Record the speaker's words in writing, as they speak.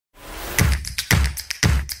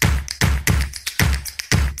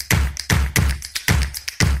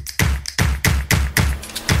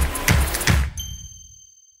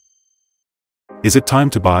Is it time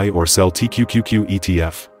to buy or sell TQQQ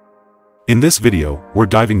ETF? In this video, we're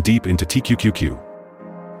diving deep into TQQQ.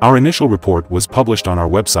 Our initial report was published on our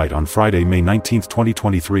website on Friday, May 19,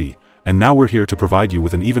 2023, and now we're here to provide you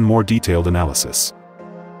with an even more detailed analysis.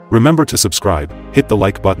 Remember to subscribe, hit the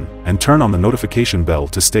like button, and turn on the notification bell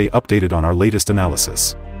to stay updated on our latest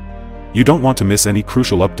analysis. You don't want to miss any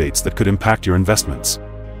crucial updates that could impact your investments.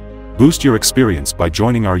 Boost your experience by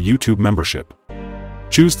joining our YouTube membership.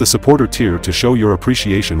 Choose the supporter tier to show your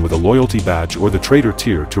appreciation with a loyalty badge, or the trader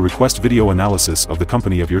tier to request video analysis of the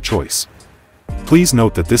company of your choice. Please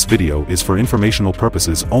note that this video is for informational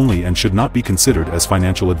purposes only and should not be considered as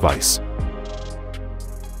financial advice.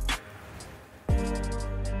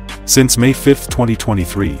 Since May 5,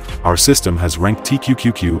 2023, our system has ranked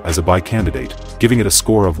TQQQ as a buy candidate, giving it a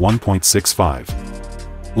score of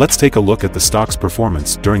 1.65. Let's take a look at the stock's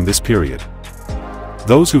performance during this period.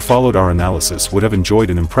 Those who followed our analysis would have enjoyed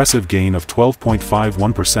an impressive gain of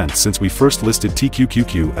 12.51% since we first listed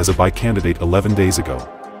TQQQ as a buy candidate 11 days ago.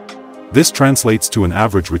 This translates to an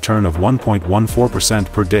average return of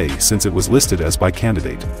 1.14% per day since it was listed as buy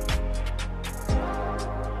candidate.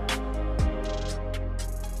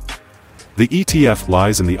 The ETF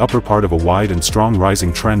lies in the upper part of a wide and strong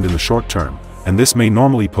rising trend in the short term, and this may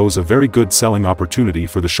normally pose a very good selling opportunity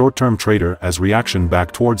for the short-term trader as reaction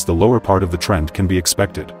back towards the lower part of the trend can be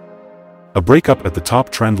expected. A breakup at the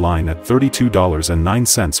top trend line at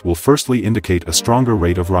 $32.09 will firstly indicate a stronger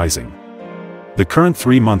rate of rising. The current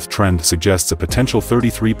 3-month trend suggests a potential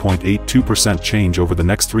 33.82% change over the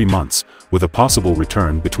next 3 months, with a possible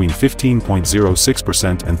return between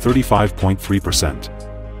 15.06% and 35.3%.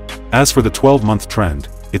 As for the 12-month trend,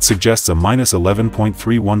 it suggests a minus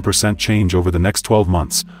 11.31% change over the next 12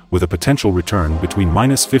 months, with a potential return between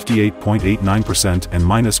minus 58.89% and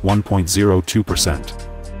minus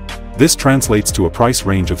 1.02%. This translates to a price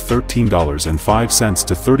range of $13.05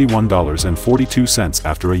 to $31.42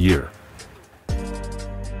 after a year.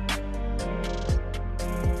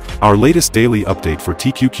 Our latest daily update for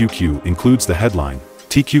TQQQ includes the headline,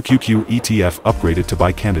 TQQQ ETF upgraded to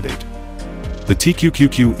buy candidate. The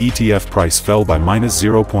TQQQ ETF price fell by minus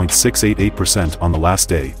 0.688% on the last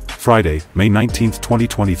day, Friday, May 19,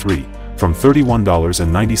 2023, from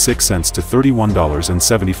 $31.96 to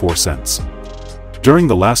 $31.74. During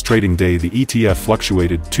the last trading day, the ETF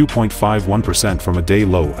fluctuated 2.51% from a day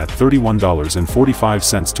low at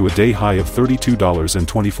 $31.45 to a day high of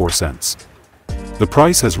 $32.24. The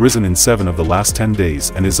price has risen in 7 of the last 10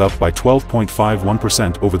 days and is up by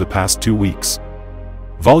 12.51% over the past 2 weeks.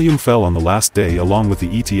 Volume fell on the last day along with the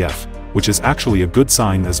ETF, which is actually a good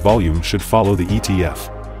sign as volume should follow the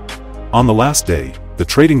ETF. On the last day, the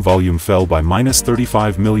trading volume fell by minus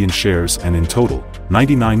 35 million shares, and in total,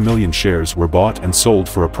 99 million shares were bought and sold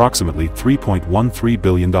for approximately $3.13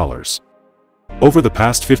 billion. Over the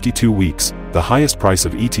past 52 weeks, the highest price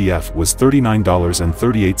of ETF was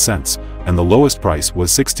 $39.38, and the lowest price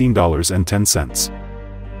was $16.10.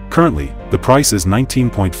 Currently, the price is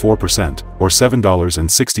 19.4%, or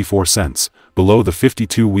 $7.64, below the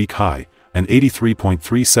 52-week high, and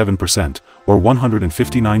 83.37%, or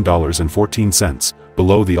 $159.14,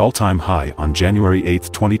 below the all-time high on January 8,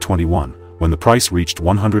 2021, when the price reached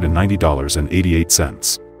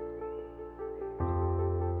 $190.88.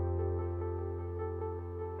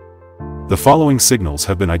 The following signals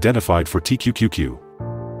have been identified for TQQQ.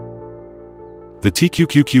 The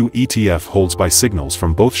TQQQ ETF holds buy signals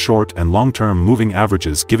from both short and long-term moving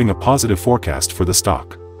averages, giving a positive forecast for the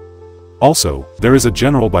stock. Also, there is a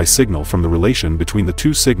general buy signal from the relation between the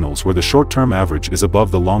two signals where the short-term average is above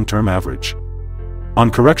the long-term average. On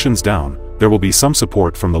corrections down, there will be some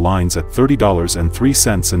support from the lines at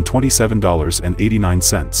 $30.03 and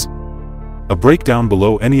 $27.89. A breakdown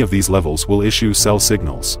below any of these levels will issue sell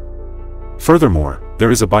signals. Furthermore, there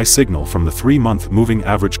is a buy signal from the 3-month moving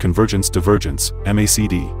average convergence divergence,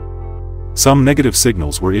 MACD. Some negative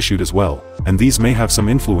signals were issued as well, and these may have some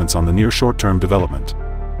influence on the near short-term development.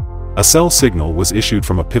 A sell signal was issued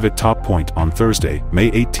from a pivot top point on Thursday, May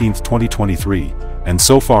 18, 2023, and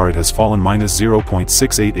so far it has fallen minus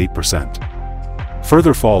 0.688%.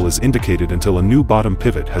 Further fall is indicated until a new bottom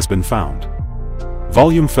pivot has been found.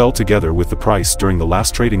 Volume fell together with the price during the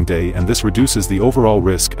last trading day, and this reduces the overall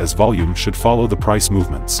risk as volume should follow the price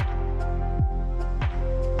movements.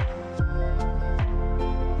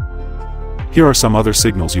 Here are some other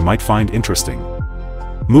signals you might find interesting.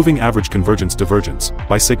 Moving average convergence divergence,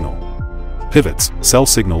 buy signal. Pivots, sell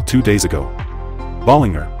signal 2 days ago.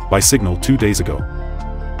 Bollinger, buy signal 2 days ago.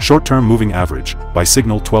 Short-term moving average, buy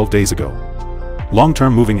signal 12 days ago.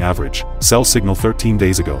 Long-term moving average, sell signal 13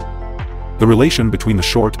 days ago. The relation between the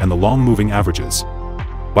short and the long moving averages.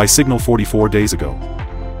 buy signal 44 days ago.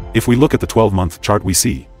 If we look at the 12-month chart, we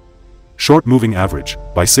see short moving average,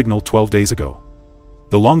 buy signal 12 days ago.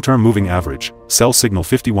 The long-term moving average, sell signal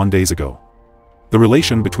 51 days ago. The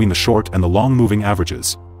relation between the short and the long moving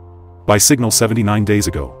averages, buy signal 79 days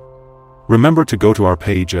ago. Remember to go to our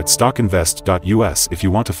page at StockInvest.us if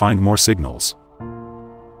you want to find more signals.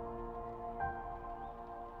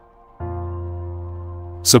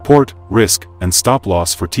 Support, risk, and stop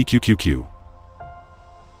loss for TQQQ.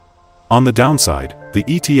 On the downside, the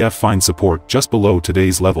ETF finds support just below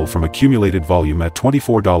today's level from accumulated volume at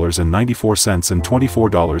 $24.94 and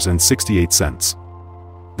 $24.68.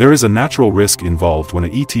 There is a natural risk involved when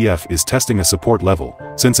an ETF is testing a support level,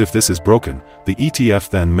 since if this is broken, the ETF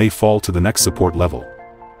then may fall to the next support level.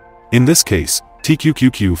 In this case,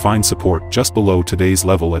 TQQQ finds support just below today's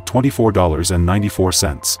level at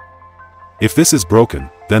 $24.94. If this is broken,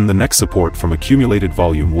 then the next support from accumulated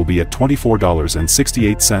volume will be at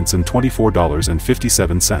 $24.68 and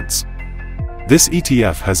 $24.57. This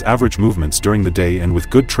ETF has average movements during the day, and with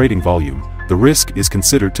good trading volume, the risk is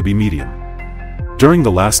considered to be medium. During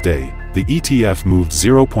the last day, the ETF moved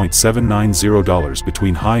 $0.790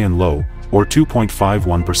 between high and low, or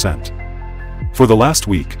 2.51%. For the last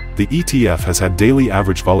week, the ETF has had daily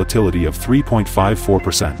average volatility of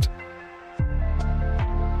 3.54%.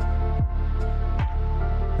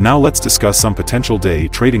 Now let's discuss some potential day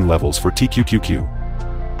trading levels for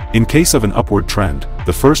TQQQ. In case of an upward trend,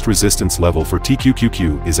 the first resistance level for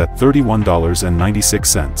TQQQ is at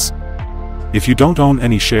 $31.96. If you don't own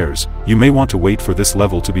any shares, you may want to wait for this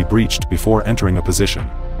level to be breached before entering a position.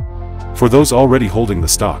 For those already holding the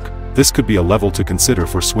stock, this could be a level to consider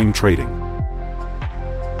for swing trading.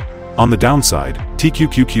 On the downside,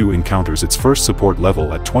 TQQQ encounters its first support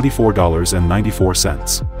level at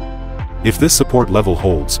 $24.94. If this support level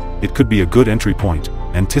holds, it could be a good entry point,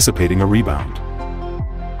 anticipating a rebound.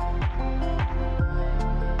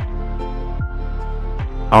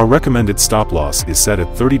 Our recommended stop loss is set at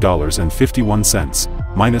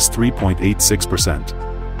 $30.51, minus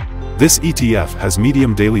 3.86%. This ETF has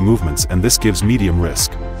medium daily movements, and this gives medium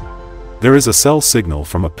risk. There is a sell signal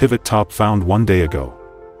from a pivot top found 1 day ago.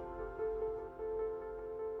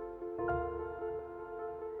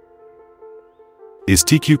 Is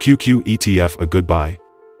TQQQ ETF a good buy?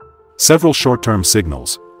 Several short-term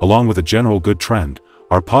signals, along with a general good trend,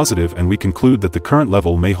 are positive, and we conclude that the current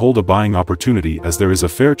level may hold a buying opportunity, as there is a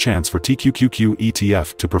fair chance for TQQQ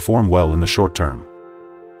ETF to perform well in the short term.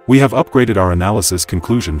 We have upgraded our analysis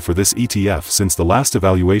conclusion for this ETF since the last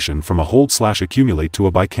evaluation from a hold/accumulate to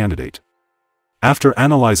a buy candidate. After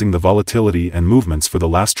analyzing the volatility and movements for the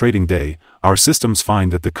last trading day, our systems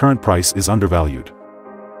find that the current price is undervalued.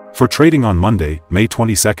 For trading on Monday, May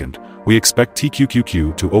 22nd, we expect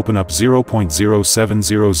TQQQ to open up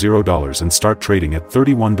 $0.0700 and start trading at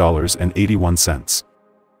 $31.81.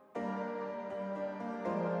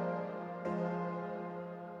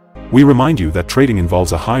 We remind you that trading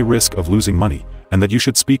involves a high risk of losing money, and that you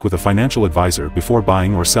should speak with a financial advisor before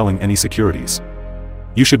buying or selling any securities.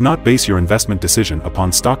 You should not base your investment decision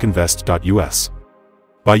upon StockInvest.us.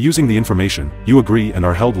 By using the information, you agree and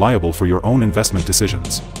are held liable for your own investment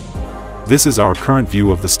decisions. This is our current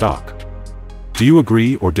view of the stock. Do you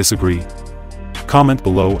agree or disagree? Comment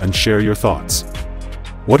below and share your thoughts.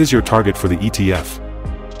 What is your target for the ETF?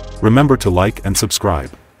 Remember to like and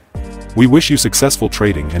subscribe. We wish you successful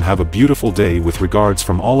trading and have a beautiful day with regards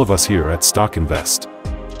from all of us here at StockInvest.